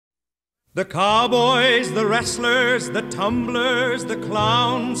The cowboys, the wrestlers, the tumblers, the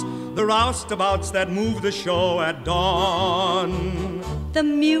clowns, the roustabouts that move the show at dawn. The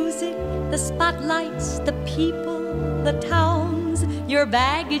music, the spotlights, the people, the towns, your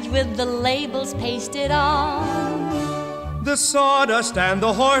baggage with the labels pasted on. The sawdust and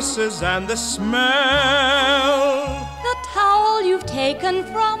the horses and the smell. The towel you've taken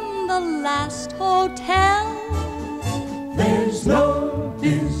from the last hotel. There's no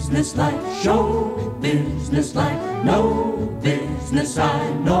business like show business, like no business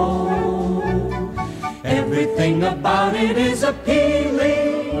I know. Everything about it is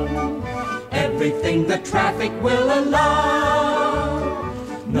appealing, everything the traffic will allow.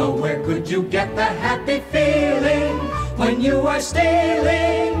 Nowhere could you get the happy feeling when you are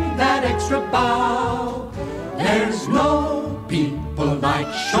stealing that extra bow. There's no people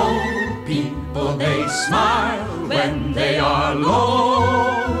like show people, they smile when they are low.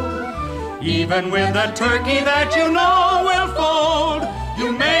 Even with a turkey that you know will fold,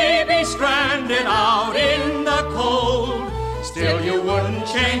 you may be stranded out in the cold. Still you wouldn't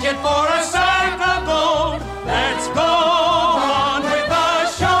change it for a sack of gold. Let's go on with the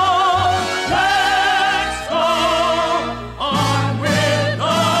show. Let's go on with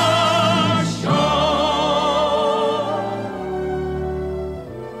the show.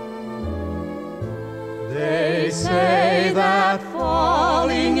 They say that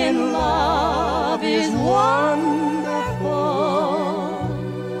falling in love is wonderful.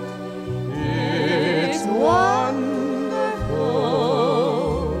 It's wonderful,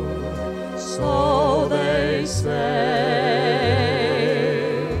 so they say.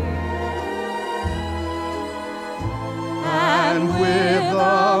 And with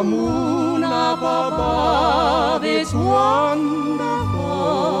the moon up above, it's wonderful.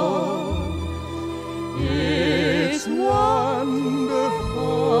 It's wonderful,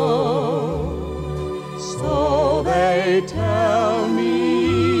 so they tell me.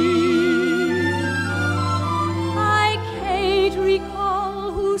 I can't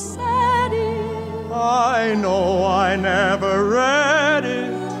recall who said it. I know I never read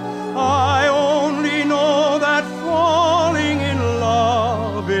it. I only know that falling in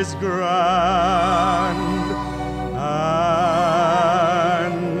love is grand.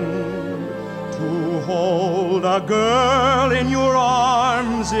 And to hold a girl in your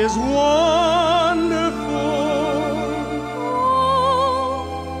arms is one.